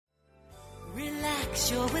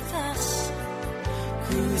relax, you're with us.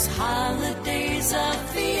 Cruise Holidays of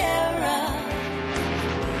Viera.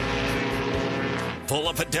 Pull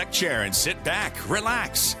up a deck chair and sit back,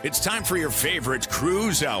 relax. It's time for your favorite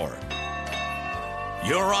cruise hour.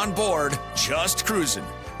 You're on board, just cruising.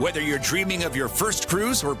 Whether you're dreaming of your first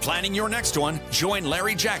cruise or planning your next one, join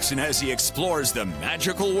Larry Jackson as he explores the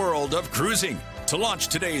magical world of cruising. To launch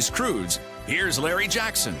today's cruise, here's Larry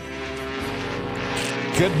Jackson.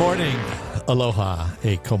 Good morning. Aloha,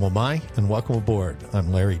 e como mai, and welcome aboard.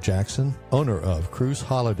 I'm Larry Jackson, owner of Cruise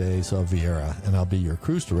Holidays of Viera, and I'll be your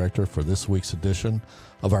cruise director for this week's edition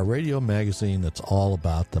of our radio magazine that's all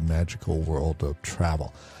about the magical world of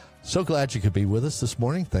travel. So glad you could be with us this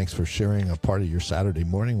morning. Thanks for sharing a part of your Saturday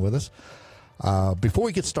morning with us. Before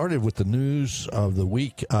we get started with the news of the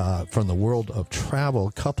week from the world of travel,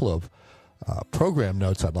 a couple of program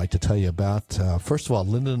notes I'd like to tell you about. First of all,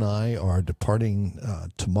 Linda and I are departing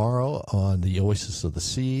tomorrow on the Oasis of the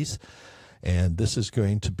Seas, and this is we're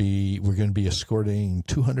going to be escorting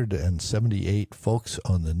 278 folks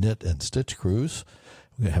on the Knit and Stitch cruise.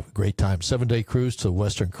 We're going to have a great time. 7-day cruise to the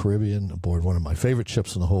Western Caribbean aboard one of my favorite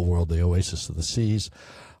ships in the whole world, the Oasis of the Seas.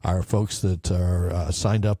 Our folks that are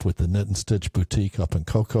signed up with the Knit and Stitch Boutique up in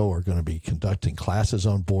Cocoa are going to be conducting classes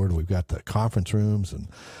on board. We've got the conference rooms and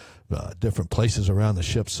different places around the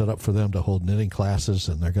ship set up for them to hold knitting classes,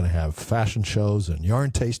 and they're going to have fashion shows and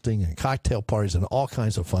yarn tasting and cocktail parties and all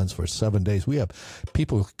kinds of fun for 7 days. We have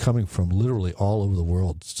people coming from literally all over the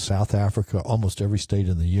world, South Africa, almost every state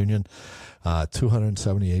in the Union,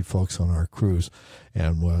 278 folks on our cruise.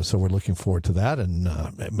 And so we're looking forward to that and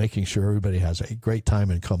making sure everybody has a great time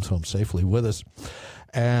and comes home safely with us.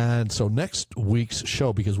 And so next week's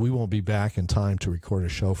show, because we won't be back in time to record a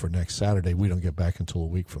show for next Saturday, we don't get back until a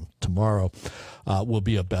week from tomorrow, will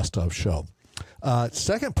be a best of show.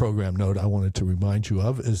 Second program note I wanted to remind you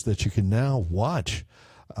of is that you can now watch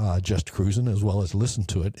Just Cruising as well as listen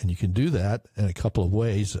to it, and you can do that in a couple of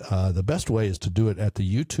ways. The best way is to do it at the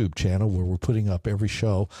YouTube channel where we're putting up every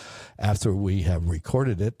show after we have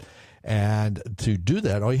recorded it. And to do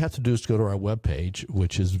that, all you have to do is go to our webpage,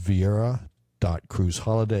 which is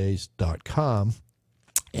viera.cruiseholidays.com.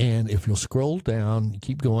 And if you'll scroll down,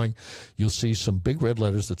 keep going, you'll see some big red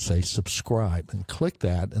letters that say subscribe, and click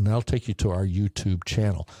that, and that'll take you to our YouTube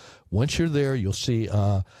channel. Once you're there, you'll see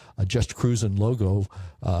a Just Cruising logo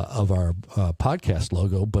of our podcast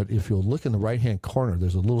logo. But if you'll look in the right-hand corner,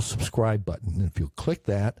 there's a little subscribe button. And if you'll click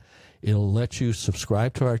that, it'll let you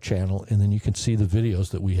subscribe to our channel, and then you can see the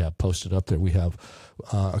videos that we have posted up there. We have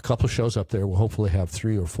a couple of shows up there. We'll hopefully have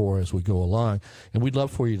 3 or 4 as we go along. And we'd love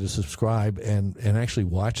for you to subscribe and actually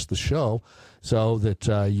watch the show so that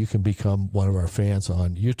you can become one of our fans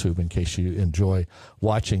on YouTube in case you enjoy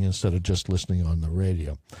watching instead of just listening on the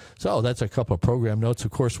radio. So that's a couple of program notes.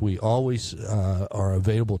 Of course, we always are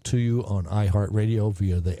available to you on iHeartRadio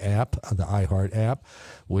via the app, the iHeart app,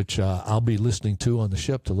 which I'll be listening to on the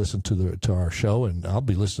ship to listen to our show, and I'll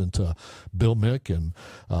be listening to Bill Mick and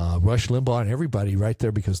Rush Limbaugh and everybody right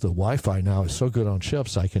there because the Wi-Fi now is so good on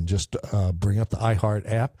ships. I can just bring up the iHeart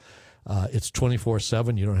app. It's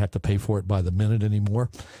 24/7. You don't have to pay for it by the minute anymore.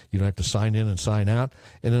 You don't have to sign in and sign out.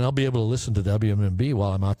 And then I'll be able to listen to WMMB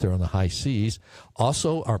while I'm out there on the high seas.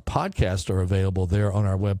 Also, our podcasts are available there on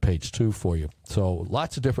our webpage, too, for you. So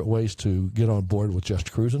lots of different ways to get on board with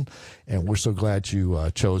Just Cruising, and we're so glad you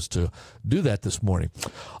chose to do that this morning.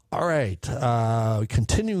 All right,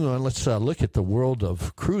 continuing on, let's look at the world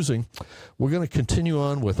of cruising. We're going to continue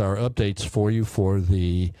on with our updates for you for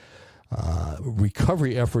the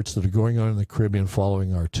recovery efforts that are going on in the Caribbean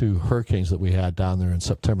following our 2 hurricanes that we had down there in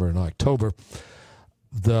September and October.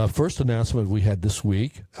 The first announcement we had this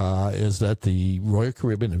week is that the Royal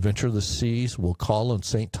Caribbean Adventure of the Seas will call on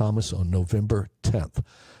St. Thomas on November 10th.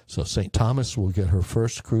 So St. Thomas will get her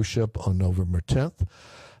first cruise ship on November 10th.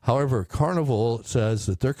 However, Carnival says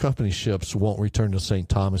that their company ships won't return to St.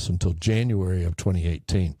 Thomas until January of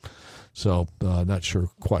 2018. So not sure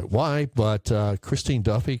quite why, but Christine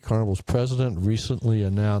Duffy, Carnival's president, recently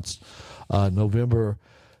announced November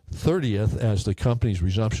 30th as the company's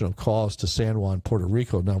resumption of calls to San Juan, Puerto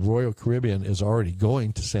Rico. Now, Royal Caribbean is already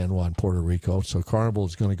going to San Juan, Puerto Rico, so Carnival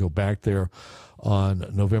is going to go back there on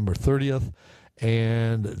November 30th.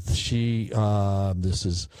 And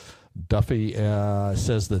Duffy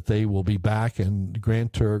says that they will be back in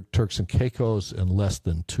Grand Turks and Caicos in less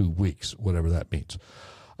than 2 weeks, whatever that means.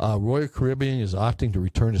 Royal Caribbean is opting to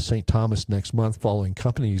return to St. Thomas next month following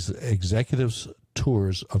company's executives'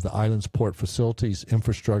 tours of the island's port facilities,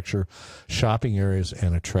 infrastructure, shopping areas,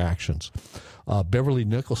 and attractions. Beverly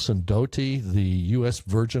Nicholson Doty, the U.S.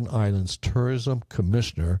 Virgin Islands Tourism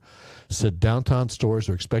Commissioner, said downtown stores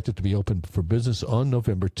are expected to be open for business on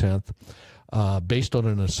November 10th. Based on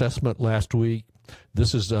an assessment last week,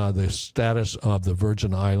 this is the status of the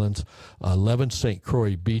Virgin Islands. 11 St.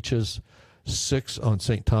 Croix beaches, 6 on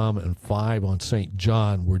St. Tom, and 5 on St.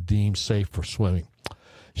 John were deemed safe for swimming.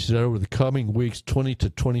 She said over the coming weeks, 20 to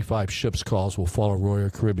 25 ships calls will follow Royal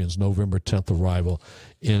Caribbean's November 10th arrival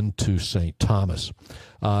into St. Thomas.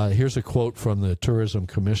 Here's a quote from the tourism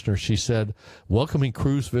commissioner. She said, welcoming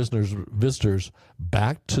cruise visitors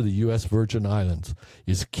back to the U.S. Virgin Islands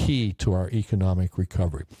is key to our economic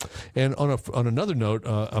recovery. And on another note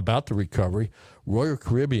about the recovery, Royal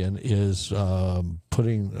Caribbean is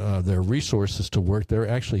putting their resources to work. They're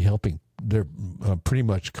actually helping. They're pretty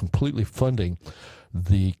much completely funding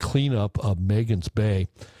the cleanup of Magens Bay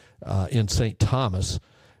in St. Thomas.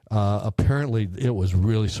 Apparently, it was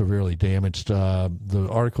really severely damaged. The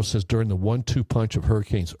article says during the 1-2 punch of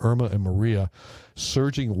Hurricanes Irma and Maria,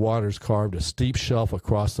 surging waters carved a steep shelf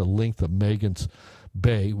across the length of Magens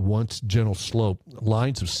Bay, once gentle slope.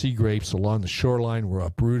 Lines of sea grapes along the shoreline were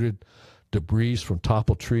uprooted. Debris from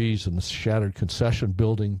toppled trees and the shattered concession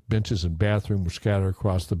building, benches, and bathroom were scattered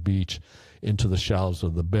across the beach into the shallows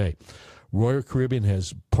of the bay. Royal Caribbean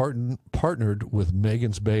has partnered with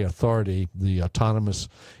Magens Bay Authority, the autonomous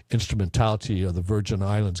instrumentality of the Virgin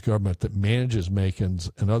Islands government that manages Magens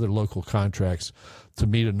and other local contracts, to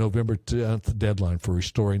meet a November 10th deadline for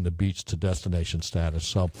restoring the beach to destination status.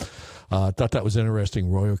 So I thought that was interesting.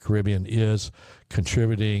 Royal Caribbean is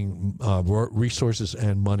contributing resources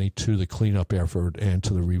and money to the cleanup effort and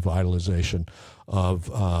to the revitalization of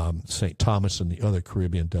St. Thomas and the other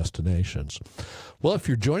Caribbean destinations. Well, if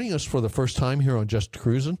you're joining us for the first time here on Just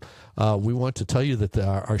Cruising, we want to tell you that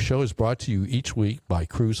our show is brought to you each week by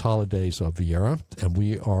Cruise Holidays of Viera, and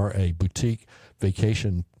we are a boutique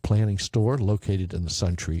vacation planning store located in the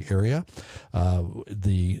Suntree area.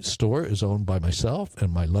 The store is owned by myself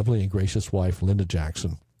and my lovely and gracious wife, Linda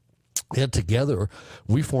Jackson. And together,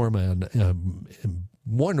 we form a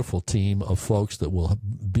wonderful team of folks that will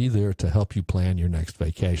be there to help you plan your next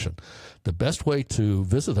vacation. The best way to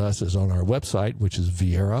visit us is on our website, which is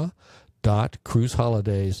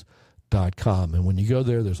viera.cruiseholidays.com. And when you go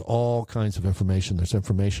there, there's all kinds of information. There's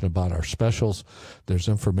information about our specials. There's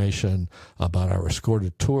information about our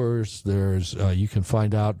escorted tours. There's you can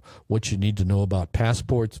find out what you need to know about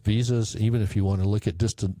passports, visas, even if you want to look at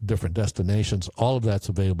different destinations. All of that's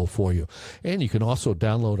available for you. And you can also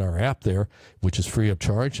download our app there, which is free of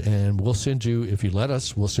charge. And we'll send you, if you let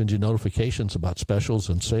us, we'll send you notifications about specials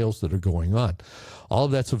and sales that are going on. All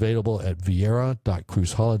of that's available at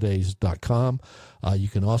viera.cruiseholidays.com. You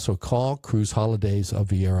can also call Cruise Holidays of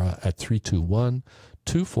Viera at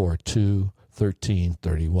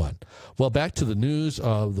 321-242-1331. Well, back to the news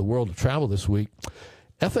of the world of travel this week.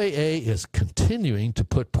 FAA is continuing to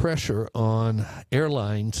put pressure on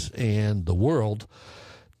airlines and the world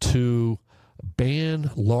to ban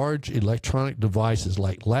large electronic devices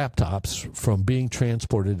like laptops from being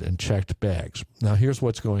transported in checked bags. Now, here's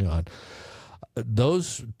what's going on.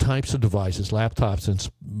 Those types of devices, laptops in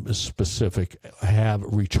specific, have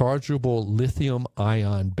rechargeable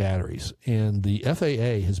lithium-ion batteries. And the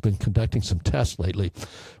FAA has been conducting some tests lately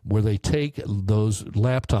where they take those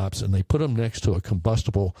laptops and they put them next to a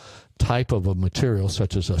combustible type of a material,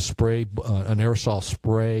 such as a spray, an aerosol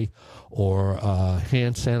spray, or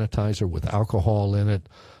hand sanitizer with alcohol in it,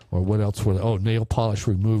 or what else? Nail polish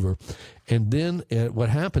remover. And then what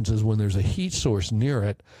happens is when there's a heat source near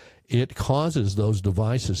it, it causes those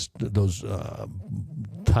devices, those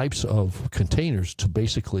types of containers to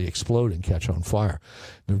basically explode and catch on fire.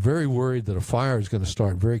 They're very worried that a fire is going to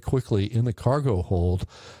start very quickly in the cargo hold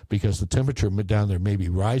because the temperature down there maybe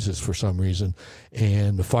rises for some reason,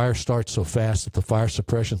 and the fire starts so fast that the fire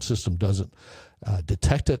suppression system doesn't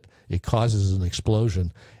detect it. It causes an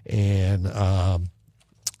explosion, and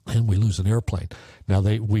we lose an airplane. Now,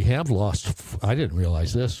 we have lost, I didn't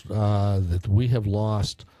realize this, that we have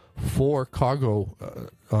lost 3 cargo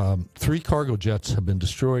jets have been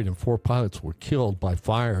destroyed and 4 pilots were killed by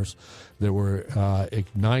fires that were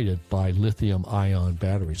ignited by lithium-ion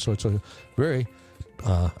batteries. So it's a very,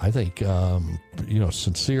 I think,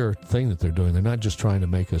 sincere thing that they're doing. They're not just trying to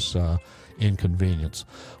make us inconvenience.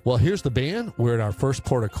 Well, here's the band. We're at our first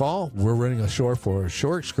port of call. We're running ashore for a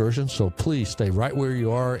shore excursion, so please stay right where you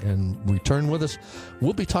are and return with us.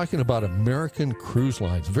 We'll be talking about American cruise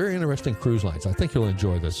lines, very interesting cruise lines. I think you'll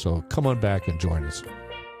enjoy this, so come on back and join us.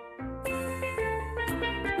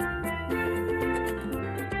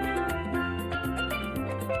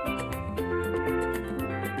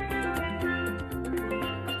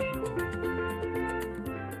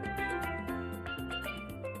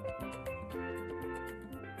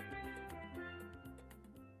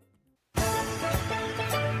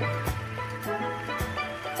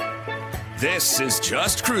 This is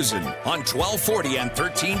Just Cruising on 1240 and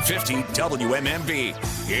 1350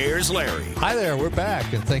 WMMV. Here's Larry. Hi there, we're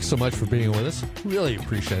back, and thanks so much for being with us. Really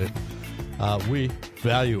appreciate it. We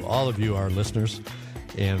value all of you, our listeners,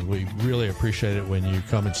 and we really appreciate it when you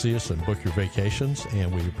come and see us and book your vacations,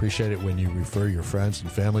 and we appreciate it when you refer your friends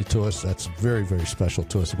and family to us. That's very, very special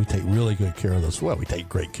to us. We take really good care of those. Well, we take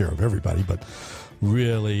great care of everybody, but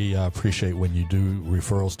really appreciate when you do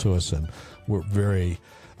referrals to us, and we're very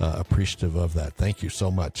appreciative of that. Thank you so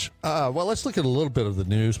much. Well, let's look at a little bit of the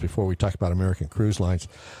news before we talk about American Cruise Lines.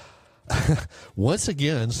 Once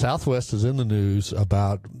again, Southwest is in the news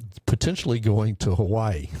about potentially going to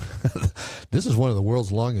Hawaii. This is one of the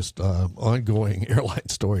world's longest ongoing airline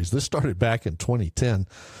stories. This started back in 2010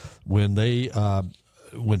 when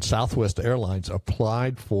Southwest Airlines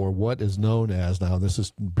applied for what is known as, now this is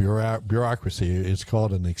bureaucracy, it's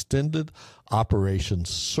called an Extended Operations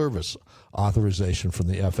Service Authorization from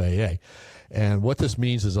the FAA. And what this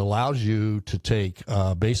means is allows you to take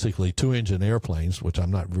basically two-engine airplanes, which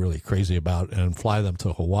I'm not really crazy about, and fly them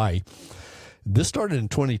to Hawaii. This started in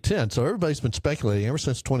 2010, so everybody's been speculating ever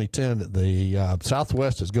since 2010. The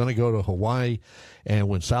Southwest is going to go to Hawaii, and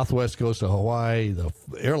when Southwest goes to Hawaii, the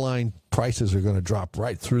airline prices are going to drop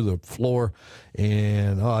right through the floor,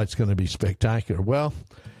 and it's going to be spectacular. Well,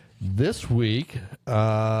 this week,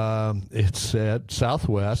 Southwest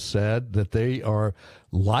said that they are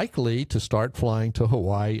likely to start flying to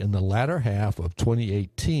Hawaii in the latter half of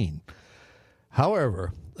 2018.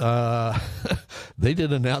 However, they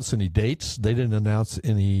didn't announce any dates. They didn't announce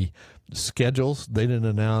any schedules. They didn't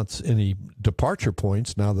announce any departure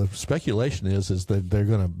points. Now, the speculation is that they're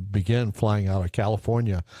going to begin flying out of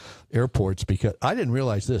California airports, because I didn't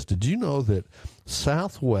realize this. Did you know that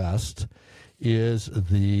Southwest is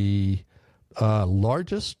the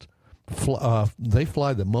largest, they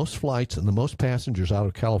fly the most flights and the most passengers out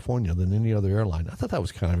of California than any other airline. I thought that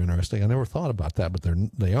was kind of interesting. I never thought about that, but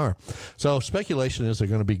they are. So speculation is they're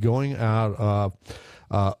going to be going out of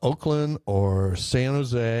Oakland or San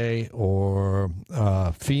Jose or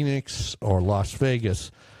Phoenix or Las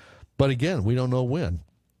Vegas. But again, we don't know when.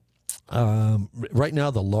 Right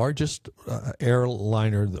now, the largest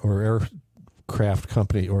airliner or aircraft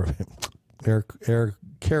company or air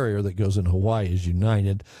carrier that goes in Hawaii is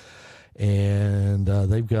United, and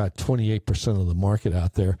they've got 28% of the market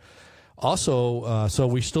out there. Also, so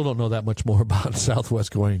we still don't know that much more about Southwest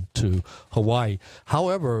going to Hawaii.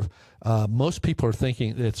 However, most people are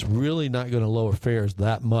thinking it's really not going to lower fares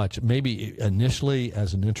that much, maybe initially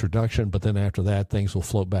as an introduction, but then after that, things will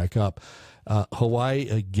float back up. Hawaii,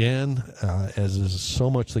 again, as is so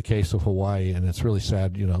much the case of Hawaii, and it's really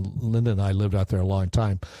sad, Linda and I lived out there a long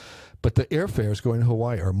time, but the airfares going to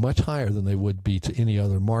Hawaii are much higher than they would be to any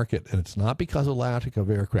other market. And it's not because of lack of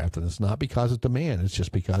aircraft, and it's not because of demand. It's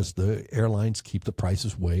just because the airlines keep the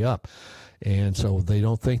prices way up. And so they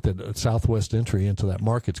don't think that Southwest entry into that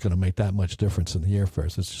market is going to make that much difference in the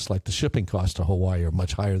airfares. It's just like the shipping costs to Hawaii are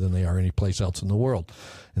much higher than they are any place else in the world.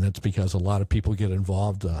 And that's because a lot of people get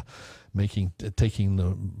involved taking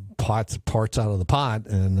the parts out of the pot,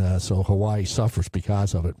 and so Hawaii suffers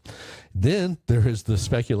because of it. Then there is the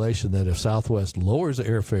speculation that if Southwest lowers the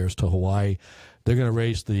airfares to Hawaii, they're going to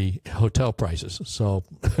raise the hotel prices. So,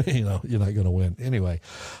 you're not going to win. Anyway,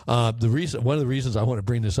 one of the reasons I want to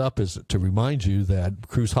bring this up is to remind you that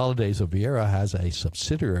Cruise Holidays of Viera has a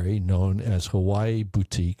subsidiary known as Hawaii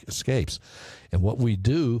Boutique Escapes. And what we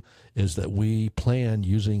do is that we plan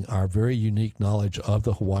using our very unique knowledge of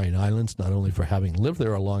the Hawaiian Islands, not only for having lived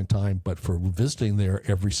there a long time, but for visiting there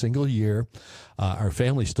every single year. Our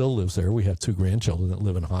family still lives there. We have 2 grandchildren that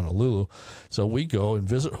live in Honolulu. So we go and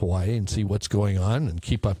visit Hawaii and see what's going on and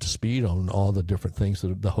keep up to speed on all the different things,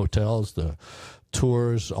 the hotels, the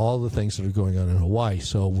tours, all the things that are going on in Hawaii.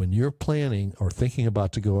 So when you're planning or thinking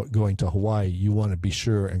about going to Hawaii, you want to be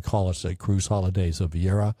sure and call us at Cruise Holidays of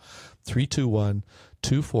Viera,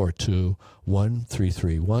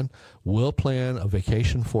 321-242-1331. We'll plan a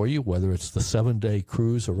vacation for you, whether it's the 7-day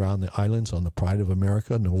cruise around the islands on the Pride of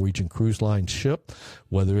America Norwegian Cruise Line ship,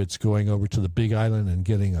 whether it's going over to the Big Island and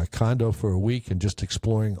getting a condo for a week and just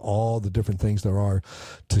exploring all the different things there are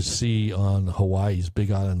to see on Hawaii's Big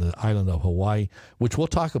Island, the island of Hawaii, which we'll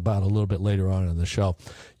talk about a little bit later on in the show.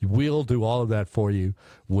 We'll do all of that for you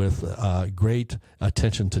with great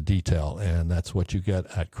attention to detail, and that's what you get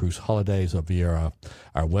at Cruise Holidays of Viera.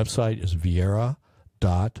 Our website is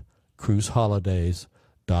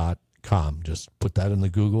viera.cruiseholidays.com. Just put that in the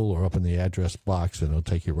Google or up in the address box, and it'll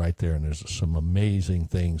take you right there, and there's some amazing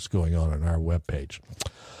things going on our webpage.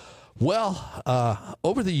 Well,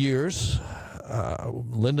 over the years,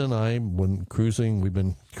 Linda and I, when cruising, we've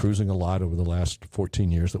been cruising a lot over the last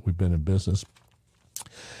 14 years that we've been in business.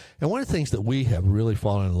 And one of the things that we have really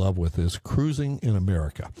fallen in love with is cruising in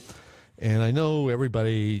America. And I know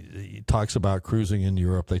everybody talks about cruising in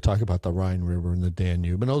Europe. They talk about the Rhine River and the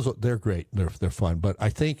Danube, and they're great. They're fun. But I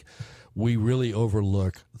think we really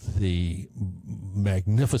overlook the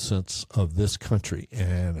magnificence of this country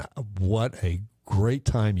and what a great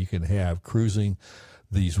time you can have cruising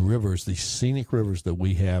these rivers, these scenic rivers that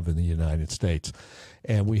we have in the United States.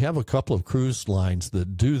 And we have a couple of cruise lines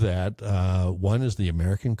that do that. One is the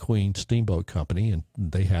American Queen Steamboat Company, and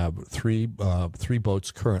they have three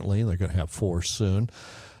boats currently, and they're going to have 4 soon.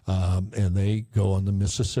 And they go on the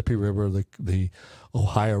Mississippi River, the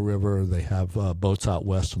Ohio River. They have boats out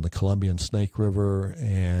west on the Columbian Snake River,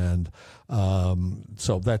 and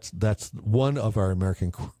so that's one of our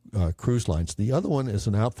American cruise lines. The other one is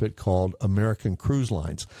an outfit called American Cruise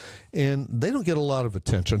Lines, and they don't get a lot of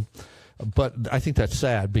attention. But I think that's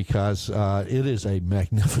sad because it is a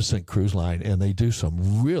magnificent cruise line, and they do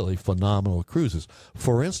some really phenomenal cruises.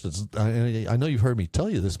 For instance, I know you've heard me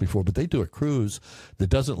tell you this before, but they do a cruise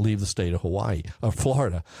that doesn't leave the state of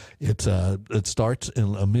Florida. It starts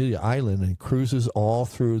in Amelia Island and cruises all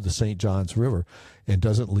through the St. Johns River and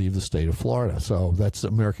doesn't leave the state of Florida. So that's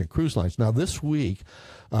American Cruise Lines. Now, this week,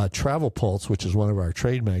 Travel Pulse, which is one of our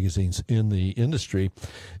trade magazines in the industry,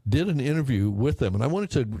 did an interview with them. And I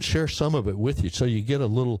wanted to share some of it with you so you get a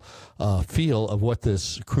little feel of what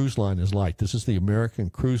this cruise line is like. This is the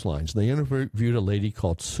American Cruise Lines. They interviewed a lady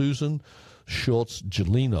called Susan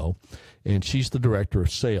Schultz-Gelino, and she's the director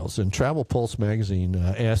of sales. And Travel Pulse magazine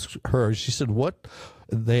asked her, she said,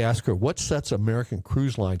 they asked her, what sets American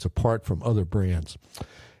Cruise Lines apart from other brands?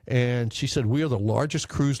 And she said, we are the largest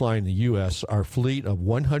cruise line in the U.S. Our fleet of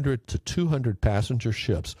 100 to 200 passenger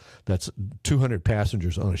ships, that's 200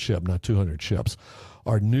 passengers on a ship, not 200 ships,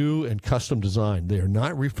 are new and custom designed. They are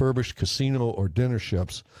not refurbished casino or dinner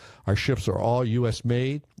ships. Our ships are all U.S.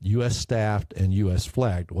 made, U.S. staffed, and U.S.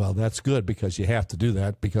 flagged. Well, that's good because you have to do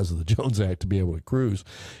that because of the Jones Act to be able to cruise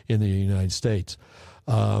in the United States.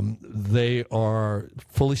 They are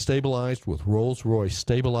fully stabilized with Rolls-Royce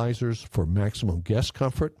stabilizers for maximum guest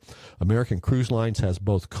comfort. American Cruise Lines has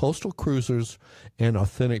both coastal cruisers and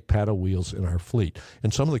authentic paddle wheels in our fleet.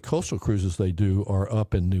 And some of the coastal cruises they do are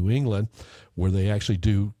up in New England, where they actually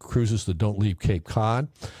do cruises that don't leave Cape Cod.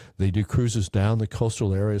 They do cruises down the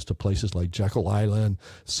coastal areas to places like Jekyll Island,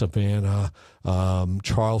 Savannah,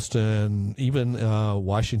 Charleston, even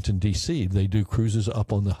Washington, D.C. They do cruises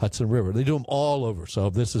up on the Hudson River. They do them all over. So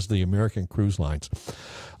this is the American Cruise Lines.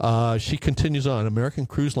 She continues on. American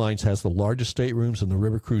Cruise Lines has the largest staterooms in the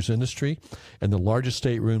river cruise industry and the largest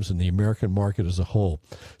staterooms in the American market as a whole.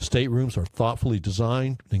 Staterooms are thoughtfully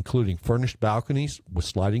designed, including furnished balconies with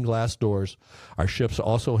sliding glass doors. Our ships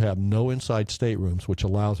also have no inside staterooms, which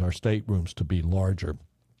allows our staterooms to be larger.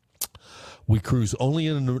 We cruise only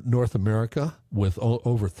in North America with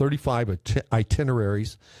over 35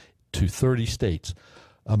 itineraries to 30 states.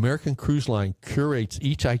 American Cruise Line curates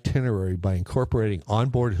each itinerary by incorporating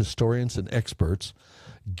onboard historians and experts,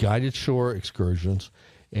 guided shore excursions,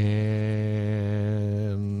 and,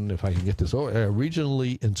 if I can get this,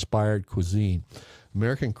 regionally inspired cuisine.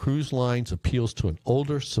 American Cruise Lines appeals to an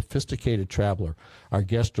older, sophisticated traveler. Our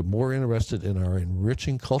guests are more interested in our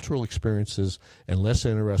enriching cultural experiences and less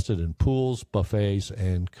interested in pools, buffets,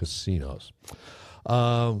 and casinos.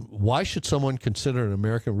 Why should someone consider an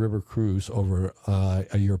American river cruise over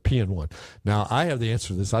a European one? Now, I have the answer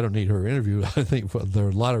to this. I don't need her interview. I think there are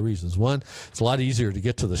a lot of reasons. One, it's a lot easier to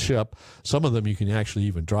get to the ship. Some of them you can actually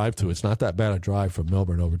even drive to. It's not that bad a drive from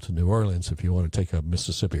Melbourne over to New Orleans if you want to take a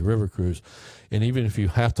Mississippi River cruise. And even if you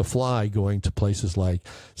have to fly, going to places like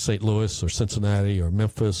St. Louis or Cincinnati or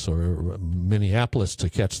Memphis or Minneapolis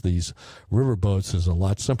to catch these river boats is a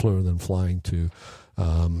lot simpler than flying to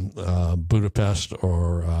Budapest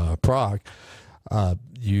or Prague.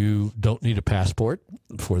 You don't need a passport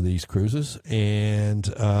for these cruises, and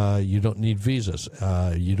you don't need visas.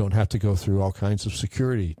 You don't have to go through all kinds of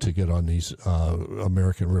security to get on these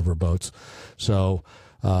American river boats. So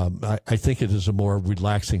I think it is a more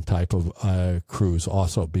relaxing type of cruise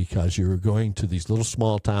also because you're going to these little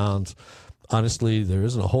small towns. Honestly, there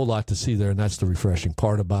isn't a whole lot to see there, and that's the refreshing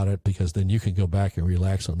part about it because then you can go back and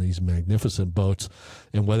relax on these magnificent boats.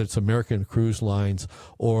 And whether it's American Cruise Lines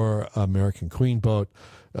or American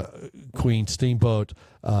Queen Steamboat,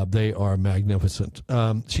 they are magnificent.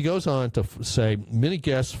 She goes on to say, many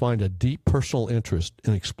guests find a deep personal interest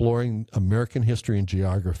in exploring American history and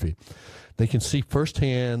geography. They can see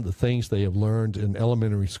firsthand the things they have learned in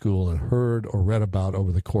elementary school and heard or read about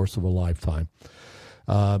over the course of a lifetime.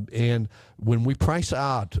 And when we price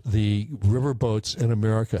out the river boats in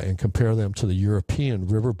America and compare them to the European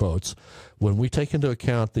river boats, when we take into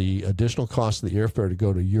account the additional cost of the airfare to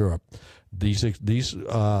go to Europe, they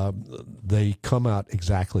come out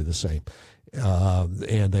exactly the same.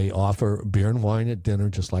 And they offer beer and wine at dinner,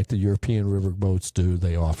 just like the European river boats do.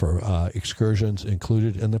 They offer excursions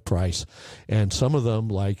included in the price. And some of them,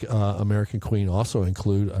 like American Queen, also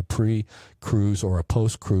include a pre-cruise or a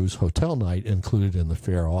post-cruise hotel night included in the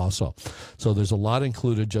fare also. So there's a lot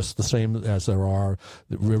included, just the same as there are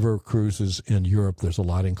the river cruises in Europe. There's a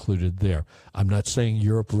lot included there. I'm not saying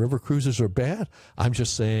Europe river cruises are bad. I'm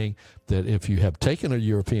just saying that if you have taken a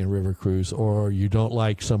European river cruise or you don't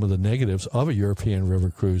like some of the negatives of a European river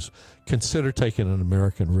cruise, consider taking an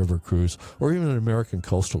American river cruise or even an American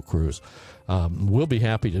coastal cruise. We'll be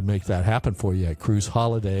happy to make that happen for you at Cruise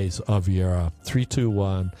Holidays of Viera,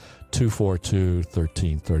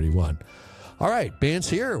 321-242-1331. All right, band's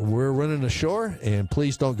here. We're running ashore, and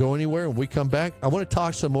please don't go anywhere. When we come back, I want to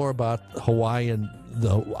talk some more about Hawaii and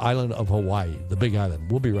the island of Hawaii, the Big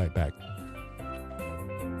Island. We'll be right back.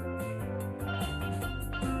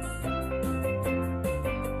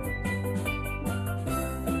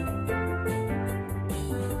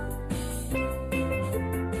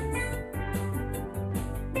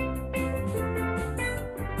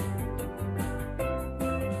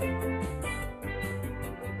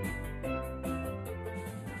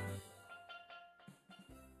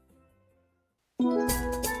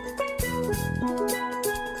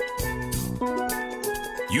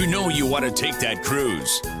 You know you want to take that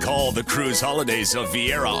cruise. Call the Cruise Holidays of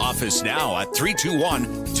Viera office now at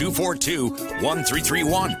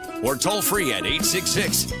 321-242-1331 or toll free at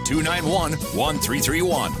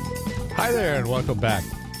 866-291-1331. Hi there and welcome back.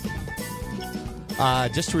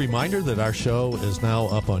 Just a reminder that our show is now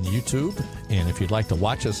up on YouTube, and if you'd like to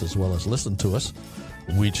watch us as well as listen to us,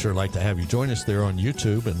 we'd sure like to have you join us there on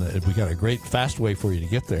YouTube. And we got a great fast way for you to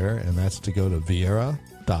get there, and that's to go to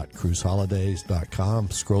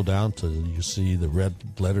Viera.cruiseholidays.com. Scroll down till you see the red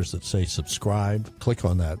letters that say subscribe. Click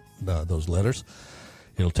on those letters.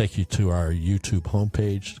 It'll take you to our YouTube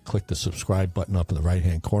homepage. Click the subscribe button up in the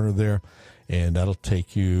right-hand corner there, and that'll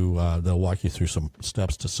take you, they'll walk you through some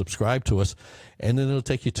steps to subscribe to us, and then it'll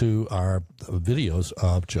take you to our videos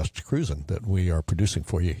of Just Cruising that we are producing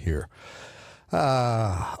for you here.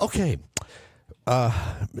 Okay.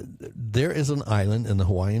 There is an island in the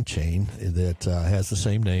Hawaiian chain that has the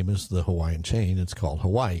same name as the Hawaiian chain. It's called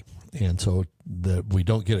Hawaii. And so that we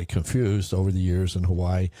don't get it confused, over the years in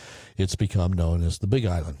Hawaii, it's become known as the Big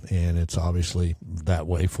Island. And it's obviously that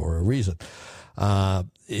way for a reason.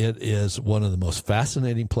 It is one of the most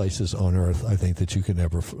fascinating places on Earth, I think, that you can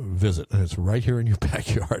ever visit. And it's right here in your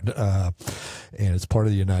backyard. And it's part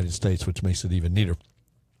of the United States, which makes it even neater.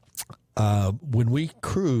 When we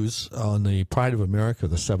cruise on the Pride of America,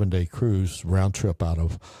 the 7-day cruise round trip out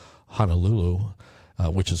of Honolulu,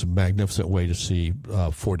 which is a magnificent way to see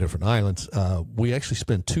 4 different islands, we actually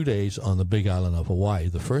spend 2 days on the Big Island of Hawaii.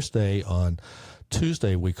 The first day, on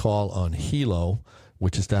Tuesday, we call on Hilo,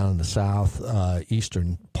 which is down in the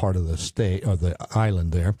southeastern part of the state, or the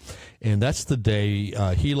island there. And that's the day,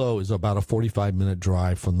 Hilo is about a 45-minute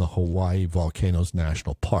drive from the Hawaii Volcanoes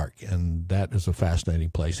National Park. And that is a fascinating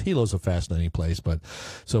place. Hilo's a fascinating place, but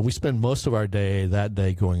so we spend most of our day that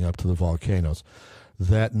day going up to the volcanoes.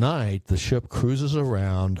 That night, the ship cruises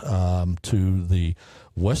around to the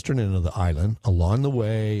western end of the island. Along the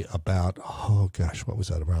way, about,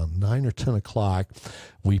 around 9 or 10 o'clock,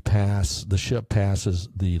 the ship passes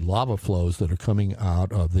the lava flows that are coming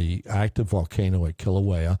out of the active volcano at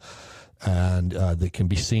Kilauea, and that can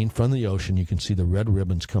be seen from the ocean. You can see the red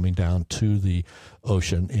ribbons coming down to the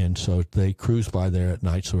ocean, and so they cruise by there at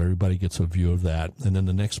night, so everybody gets a view of that. And then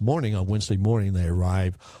the next morning, on Wednesday morning, they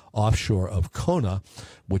arrive offshore of Kona,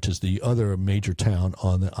 which is the other major town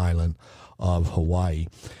on the island of Hawaii.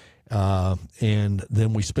 And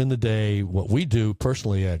then we spend the day, what we do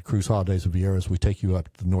personally at Cruise Holidays of Viera is we take you up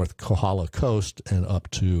the North Kohala coast and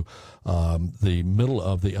up to the middle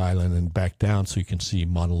of the island and back down so you can see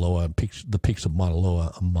Mauna Loa, the peaks of Mauna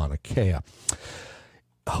Loa and Mauna Kea.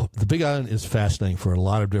 The Big Island is fascinating for a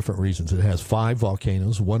lot of different reasons. It has 5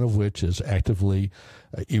 volcanoes, one of which is actively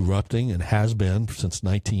erupting and has been since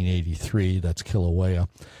 1983. That's Kilauea.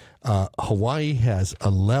 Hawaii has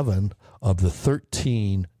 11 of the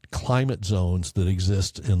 13 climate zones that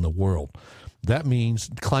exist in the world. That means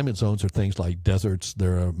climate zones are things like deserts,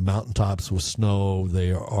 there are mountaintops with snow,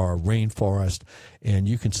 there are rainforest, and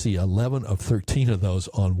you can see 11 of 13 of those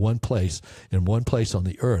on one place, in one place on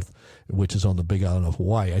the earth, which is on the Big Island of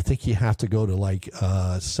Hawaii. I think you have to go to like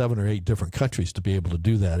 7 or 8 different countries to be able to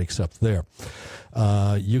do that except there.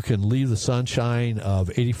 You can leave the sunshine of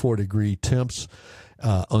 84-degree temps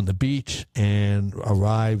on the beach and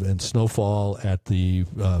arrive in snowfall at the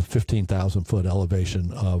 15,000-foot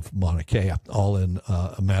elevation of Mauna Kea, all in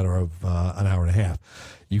a matter of an hour and a half.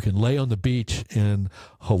 You can lay on the beach in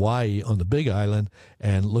Hawaii on the Big Island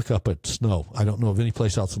and look up at snow. I don't know of any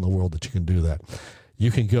place else in the world that you can do that. You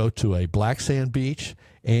can go to a black sand beach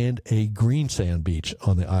and a green sand beach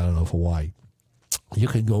on the island of Hawaii. You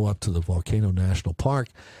can go up to the Volcano National Park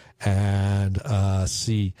and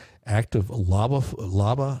see active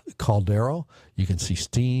lava caldera. You can see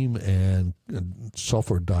steam and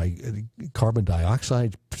carbon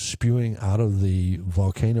dioxide spewing out of the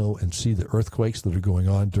volcano and see the earthquakes that are going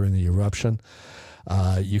on during the eruption.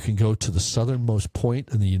 You can go to the southernmost point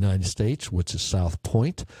in the United States, which is South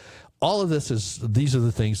Point. All of these are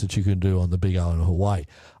the things that you can do on the Big Island of Hawaii.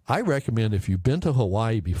 I recommend if you've been to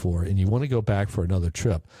Hawaii before and you want to go back for another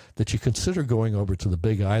trip, that you consider going over to the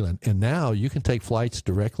Big Island. And now you can take flights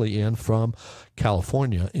directly in from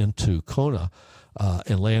California into Kona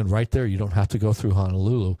and land right there. You don't have to go through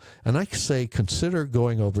Honolulu. And I say consider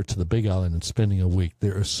going over to the Big Island and spending a week.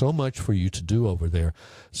 There is so much for you to do over there.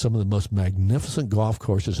 Some of the most magnificent golf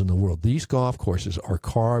courses in the world. These golf courses are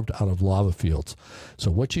carved out of lava fields.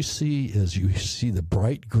 So what you see is you see the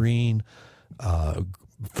bright green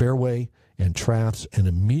fairway and traps, and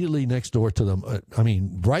immediately next door to them,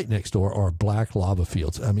 right next door, are black lava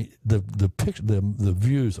fields. I mean, the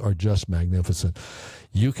views are just magnificent.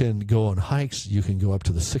 You can go on hikes. You can go up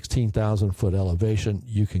to the 16,000-foot elevation.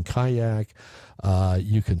 You can kayak.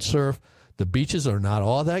 You can surf. The beaches are not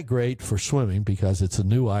all that great for swimming because it's a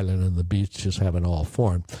new island and the beaches haven't all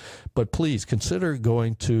formed. But please consider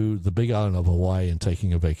going to the Big Island of Hawaii and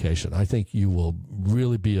taking a vacation. I think you will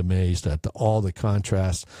really be amazed at all the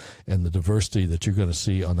contrast and the diversity that you're going to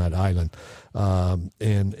see on that island.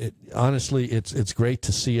 Honestly, it's great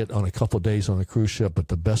to see it on a couple of days on a cruise ship, but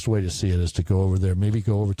the best way to see it is to go over there. Maybe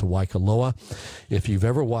go over to Waikoloa. If you've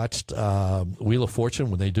ever watched Wheel of Fortune,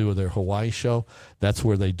 when they do their Hawaii show, that's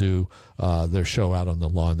where they do their show out on the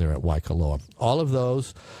lawn there at Waikoloa. All of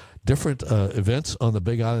those different events on the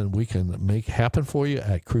Big Island we can make happen for you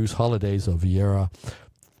at Cruise Holidays of Viera.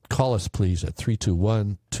 Call us, please, at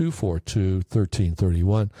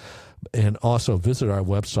 321-242-1331. And also visit our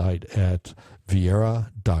website at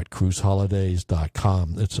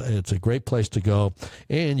viera.cruiseholidays.com. It's a great place to go,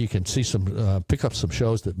 and you can see pick up some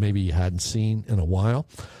shows that maybe you hadn't seen in a while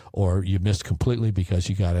or you missed completely because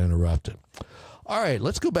you got interrupted. All right,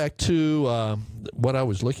 let's go back to what I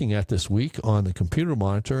was looking at this week on the computer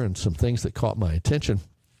monitor and some things that caught my attention.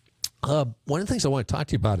 One of the things I want to talk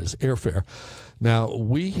to you about is airfare. Now,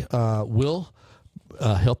 we will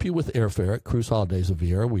help you with airfare at Cruise Holidays of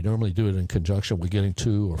Viera. We normally do it in conjunction with getting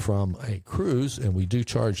to or from a cruise, and we do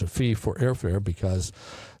charge a fee for airfare because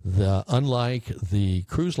unlike the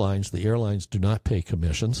cruise lines, the airlines do not pay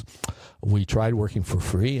commissions. We tried working for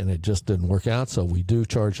free, and it just didn't work out, so we do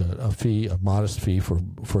charge a fee, a modest fee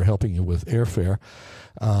for helping you with airfare.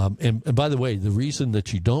 And by the way, the reason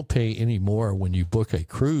that you don't pay any more when you book a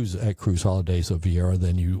cruise at Cruise Holidays of Viera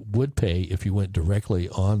than you would pay if you went directly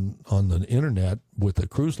on the internet with the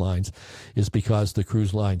cruise lines is because the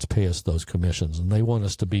cruise lines pay us those commissions, and they want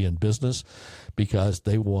us to be in business because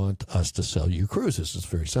they want us to sell you cruises. It's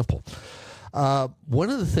very simple. One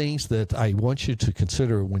of the things that I want you to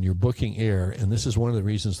consider when you're booking air, and this is one of the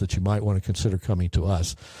reasons that you might want to consider coming to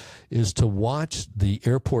us, is to watch the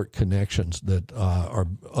airport connections that are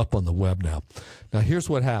up on the web now. Now, here's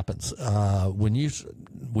what happens. When you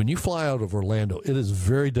fly out of Orlando, it is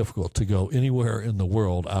very difficult to go anywhere in the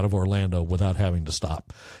world out of Orlando without having to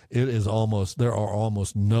stop. There are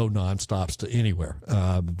almost no nonstops to anywhere,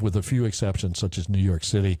 with a few exceptions such as New York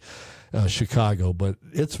City, Chicago, but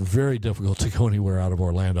it's very difficult to go anywhere out of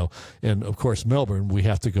Orlando. And of course, Melbourne, we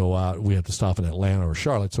have to go out, we have to stop in Atlanta or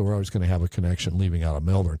Charlotte, so we're always going to have a connection leaving out of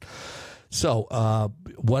Melbourne. So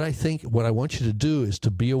what I want you to do is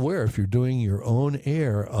to be aware, if you're doing your own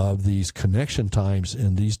air, of these connection times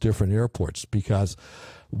in these different airports, because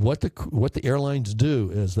what the airlines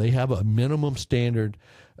do is they have a minimum standard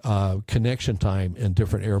connection time in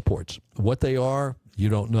different airports. What they are, you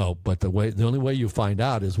don't know, but the only way you find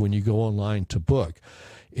out is when you go online to book.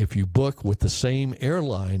 If you book with the same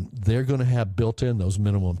airline, they're going to have built in those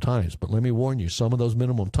minimum times. But let me warn you, some of those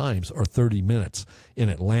minimum times are 30 minutes in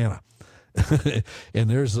Atlanta. And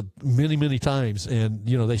there's many, many times, and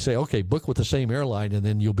they say, okay, book with the same airline, and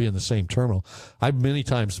then you'll be in the same terminal. I've many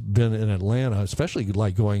times been in Atlanta, especially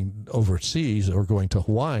like going overseas or going to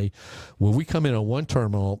Hawaii, where we come in on one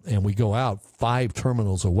terminal and we go out 5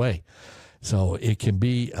 terminals away. So it can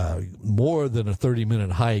be more than a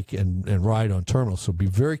 30-minute hike and ride on terminals. So be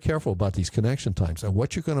very careful about these connection times. And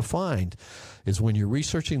what you're going to find is when you're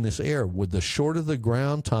researching this air, with the shorter the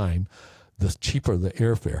ground time, the cheaper the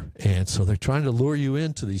airfare. And so they're trying to lure you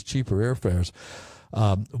into these cheaper airfares.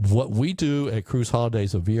 What we do at Cruise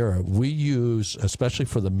Holidays of Viera, we use, especially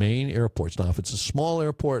for the main airports. Now, if it's a small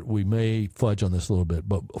airport, we may fudge on this a little bit.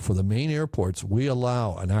 But for the main airports, we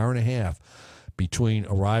allow an hour and a half between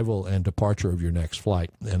arrival and departure of your next flight.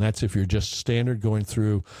 And that's if you're just standard going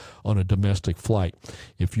through on a domestic flight.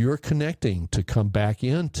 If you're connecting to come back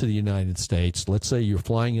into the United States, let's say you're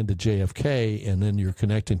flying into JFK and then you're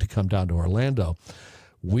connecting to come down to Orlando,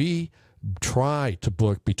 we try to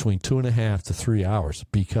book between 2.5 to 3 hours,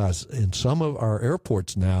 because in some of our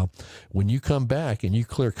airports now, when you come back and you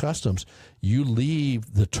clear customs, you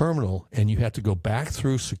leave the terminal and you have to go back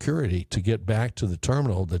through security to get back to the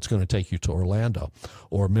terminal that's going to take you to Orlando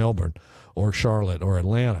or Melbourne or Charlotte or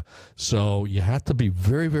Atlanta. So you have to be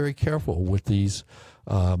very, very careful with these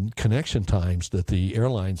connection times that the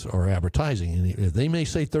airlines are advertising. And they may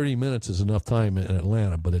say 30 minutes is enough time in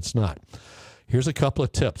Atlanta, but it's not. Here's a couple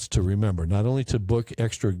of tips to remember, not only to book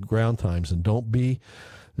extra ground times, and don't be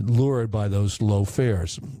lured by those low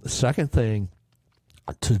fares. The second thing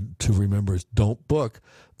to remember is don't book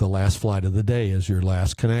the last flight of the day as your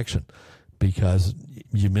last connection, because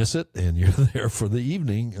you miss it and you're there for the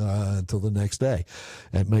evening until the next day.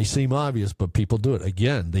 It may seem obvious, but people do it.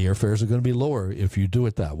 Again, the airfares are going to be lower if you do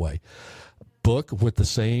it that way. Book with the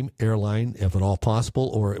same airline, if at all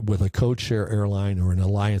possible, or with a code share airline or an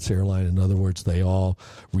alliance airline. In other words, they all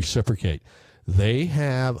reciprocate. They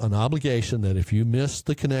have an obligation that if you miss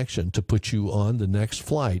the connection, to put you on the next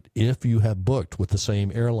flight if you have booked with the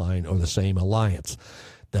same airline or the same alliance.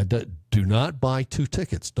 Do not buy 2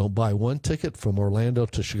 tickets. Don't buy one ticket from Orlando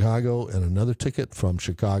to Chicago and another ticket from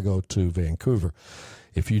Chicago to Vancouver.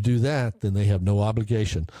 If you do that, then they have no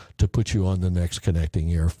obligation to put you on the next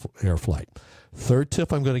connecting air flight. Third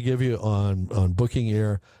tip I'm going to give you on booking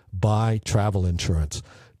air: buy travel insurance.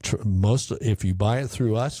 If you buy it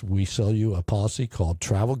through us, we sell you a policy called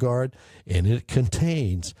Travel Guard, and it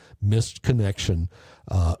contains missed connection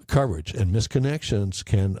coverage. And missed connections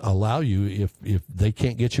can allow you, if they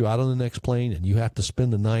can't get you out on the next plane and you have to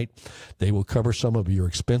spend the night, they will cover some of your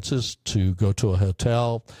expenses to go to a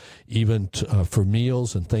hotel, even for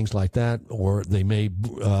meals and things like that, or they may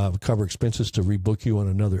cover expenses to rebook you on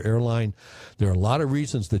another airline. There are a lot of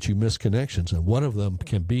reasons that you miss connections, and one of them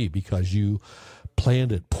can be because you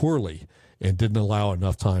planned it poorly and didn't allow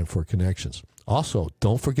enough time for connections. Also,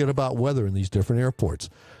 don't forget about weather in these different airports.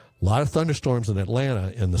 A lot of thunderstorms in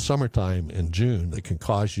Atlanta in the summertime in June that can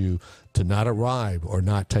cause you to not arrive or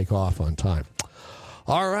not take off on time.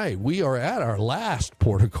 All right, we are at our last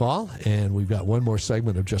port of call, and we've got one more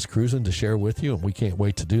segment of Just Cruising to share with you, and we can't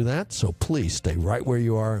wait to do that. So please stay right where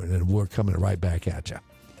you are, and we're coming right back at you.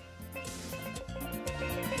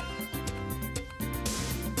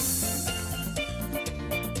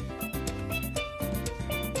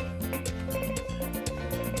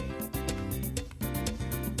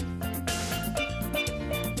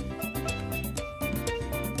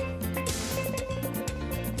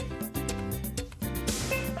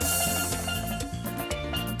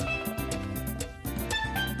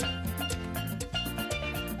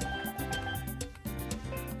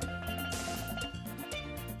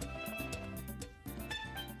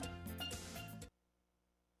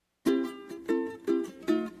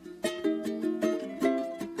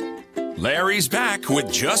 Larry's back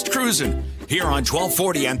with Just Cruising here on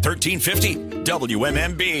 1240 and 1350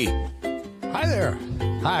 WMMB. Hi there.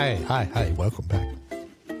 Hi. Welcome back.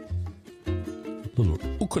 Little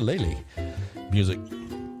ukulele music.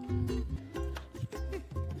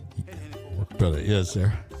 But it is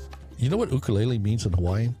there. You know what ukulele means in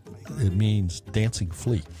Hawaiian? It means dancing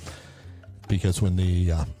flea. Because when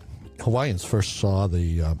the Hawaiians first saw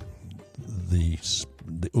the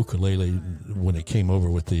ukulele, when it came over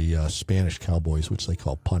with the Spanish cowboys, which they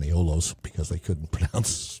called paneolos because they couldn't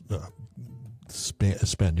pronounce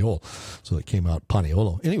Espanol, so it came out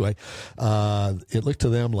paneolo. Anyway, it looked to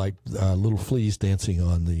them like little fleas dancing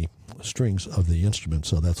on the strings of the instrument,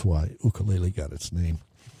 so that's why ukulele got its name.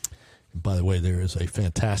 And by the way, there is a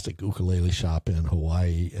fantastic ukulele shop in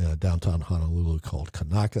Hawaii, downtown Honolulu, called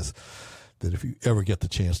Kanaka's. that if you ever get the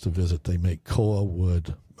chance to visit, they make koa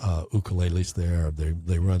wood ukuleles there.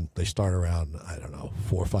 They start around, I don't know,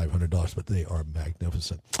 $400 or $500, but they are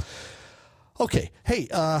magnificent. Okay, hey,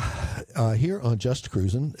 here on Just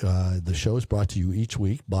Cruising, the show is brought to you each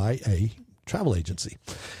week by a travel agency.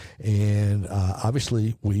 And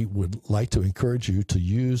obviously, we would like to encourage you to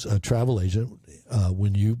use a travel agent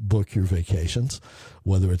when you book your vacations,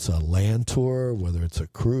 whether it's a land tour, whether it's a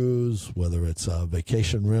cruise, whether it's a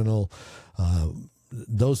vacation rental,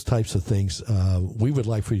 those types of things. We would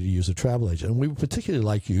like for you to use a travel agent. And we would particularly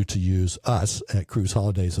like you to use us at Cruise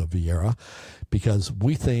Holidays of Viera, because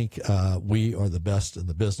we think we are the best in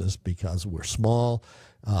the business because we're small.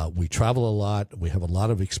 We travel a lot. We have a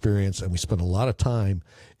lot of experience, and we spend a lot of time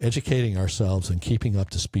educating ourselves and keeping up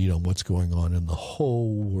to speed on what's going on in the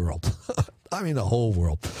whole world. I mean, the whole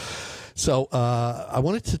world. So I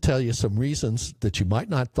wanted to tell you some reasons that you might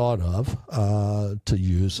not thought of to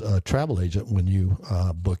use a travel agent when you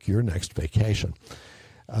book your next vacation.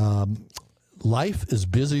 Life is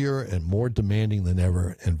busier and more demanding than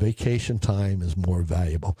ever, and vacation time is more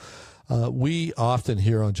valuable. We often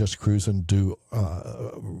here on Just Cruising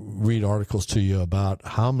read articles to you about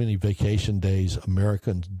how many vacation days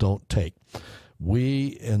Americans don't take. We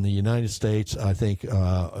in the United States, I think,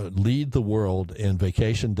 lead the world in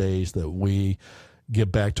vacation days that we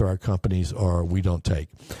give back to our companies or we don't take.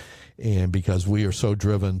 And because we are so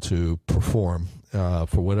driven to perform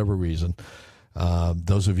for whatever reason,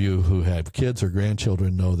 those of you who have kids or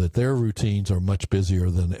grandchildren know that their routines are much busier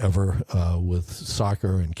than ever with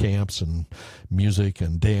soccer and camps and music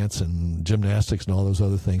and dance and gymnastics and all those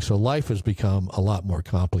other things. So life has become a lot more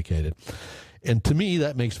complicated. And to me,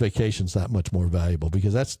 that makes vacations that much more valuable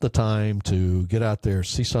because that's the time to get out there,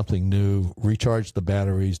 see something new, recharge the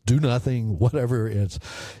batteries, do nothing, whatever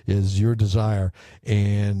is your desire,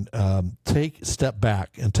 and step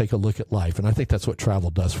back and take a look at life. And I think that's what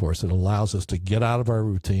travel does for us. It allows us to get out of our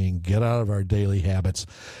routine, get out of our daily habits,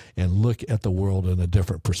 and look at the world in a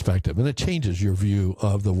different perspective. And it changes your view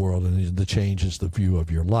of the world, and it changes the view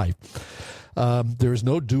of your life. There is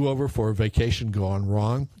no do-over for a vacation gone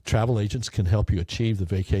wrong. Travel agents can help you achieve the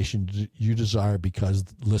vacation you desire because,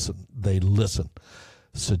 they listen,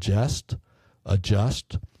 suggest,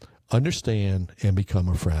 adjust, understand, and become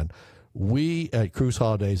a friend. We at Cruise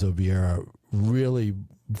Holidays of Viera really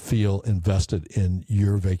feel invested in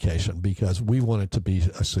your vacation because we want it to be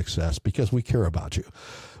a success, because we care about you.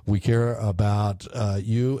 We care about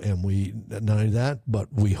you, and we not only that,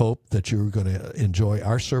 but we hope that you're going to enjoy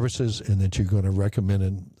our services and that you're going to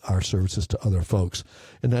recommend our services to other folks.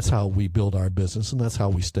 And that's how we build our business, and that's how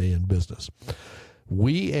we stay in business.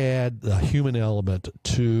 We add the human element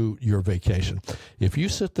to your vacation. If you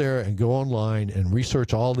sit there and go online and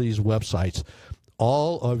research all these websites,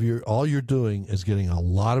 all you're doing is getting a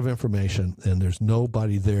lot of information, and there's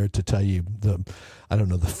nobody there to tell you the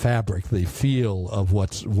fabric, the feel of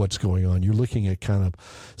what's going on. You're looking at kind of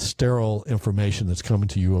sterile information that's coming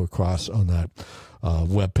to you across on that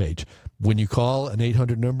web page. When you call an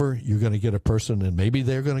 800 number, you're going to get a person, and maybe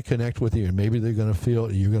they're going to connect with you, and maybe you're going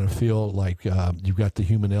to feel like you've got the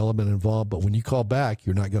human element involved. But when you call back,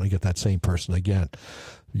 you're not going to get that same person again.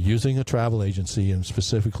 Using a travel agency, and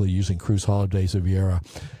specifically using Cruise Holidays of Viera,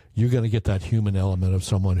 you're going to get that human element of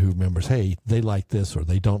someone who remembers, hey, they like this or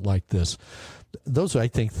they don't like this. Those, I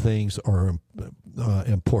think, things are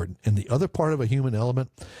important. And the other part of a human element,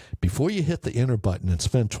 before you hit the enter button and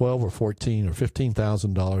spend $12,000 or $14,000 or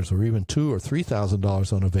 $15,000 or even $2,000 or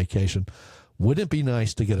 $3,000 on a vacation, wouldn't it be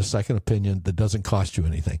nice to get a second opinion that doesn't cost you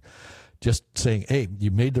anything? Just saying, hey,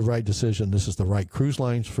 you made the right decision. This is the right cruise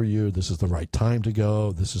lines for you. This is the right time to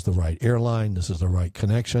go. This is the right airline. This is the right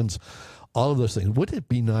connections. All of those things. Wouldn't it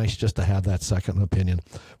be nice just to have that second opinion?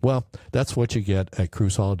 Well, that's what you get at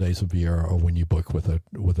Cruise Holidays of Viera or when you book with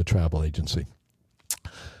a travel agency.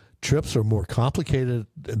 Trips are more complicated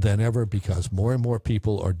than ever because more and more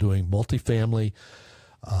people are doing multifamily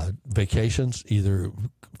vacations, either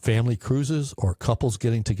family cruises or couples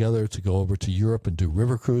getting together to go over to Europe and do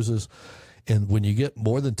river cruises. And when you get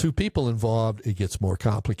more than two people involved, it gets more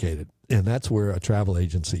complicated. And that's where a travel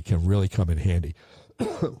agency can really come in handy.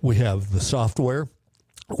 We have the software,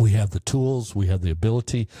 we have the tools, we have the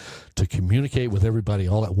ability to communicate with everybody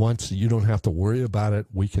all at once. You don't have to worry about it.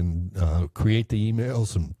 We can create the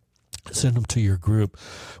emails and send them to your group.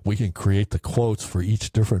 We can create the quotes for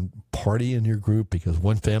each different party in your group because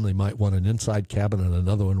one family might want an inside cabin and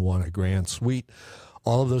another one want a grand suite.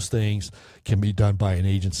 All of those things can be done by an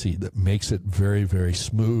agency that makes it very, very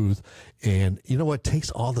smooth. And you know what? Takes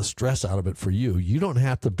all the stress out of it for you. You don't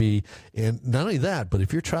have to be, and not only that, but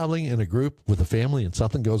if you're traveling in a group with a family and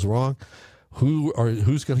something goes wrong,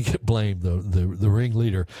 who's going to get blamed, the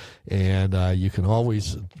ringleader, and you can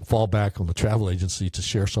always fall back on the travel agency to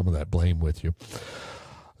share some of that blame with you.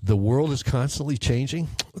 The world is constantly changing.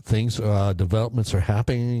 Developments are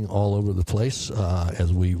happening all over the place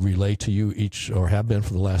as we relay to you or have been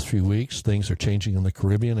for the last few weeks. Things are changing in the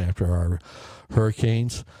Caribbean after our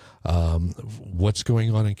hurricanes. What's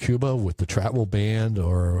going on in Cuba with the travel ban,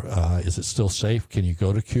 or is it still safe? Can you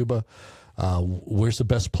go to Cuba? Where's the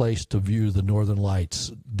best place to view the Northern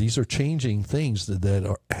Lights? These are changing things that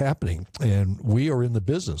are happening, and we are in the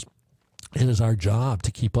business. It is our job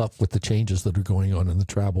to keep up with the changes that are going on in the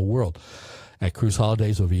travel world. At Cruise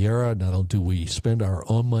Holidays of Viera, not only do we spend our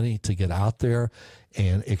own money to get out there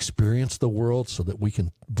and experience the world so that we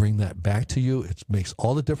can bring that back to you. It makes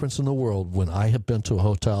all the difference in the world when I have been to a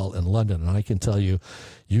hotel in London, and I can tell you,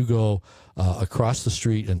 you go across the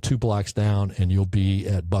street and 2 blocks down and you'll be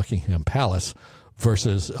at Buckingham Palace,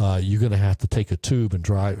 versus you're going to have to take a tube and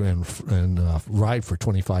drive and ride for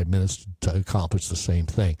 25 minutes to accomplish the same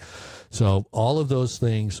thing. So all of those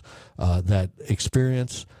things, that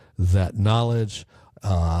experience, that knowledge,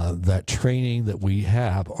 that training that we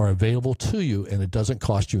have are available to you, and it doesn't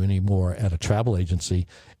cost you any more at a travel agency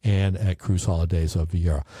and at Cruise Holidays of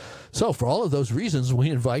Viera. So for all of those reasons, we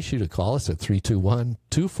invite you to call us at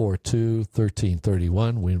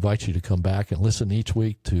 321-242-1331. We invite you to come back and listen each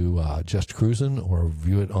week to Just Cruisin' or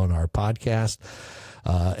view it on our podcast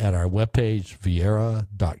at our webpage,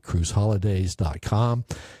 viera.cruiseholidays.com.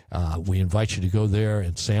 We invite you to go there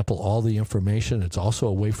and sample all the information. It's also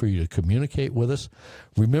a way for you to communicate with us.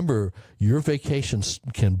 Remember, your vacations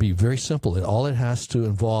can be very simple. All it has to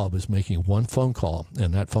involve is making one phone call,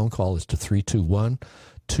 and that phone call is to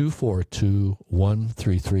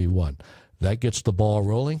 321-242-1331. That gets the ball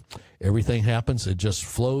rolling. Everything happens. It just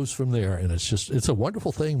flows from there, and it's a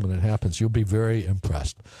wonderful thing when it happens. You'll be very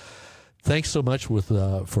impressed. Thanks so much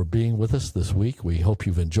for being with us this week. We hope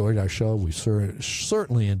you've enjoyed our show. We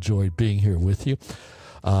certainly enjoyed being here with you.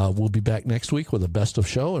 We'll be back next week with a best of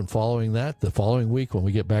show, and following that, the following week when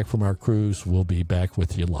we get back from our cruise, we'll be back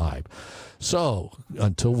with you live. So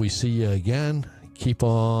until we see you again, keep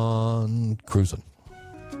on cruising.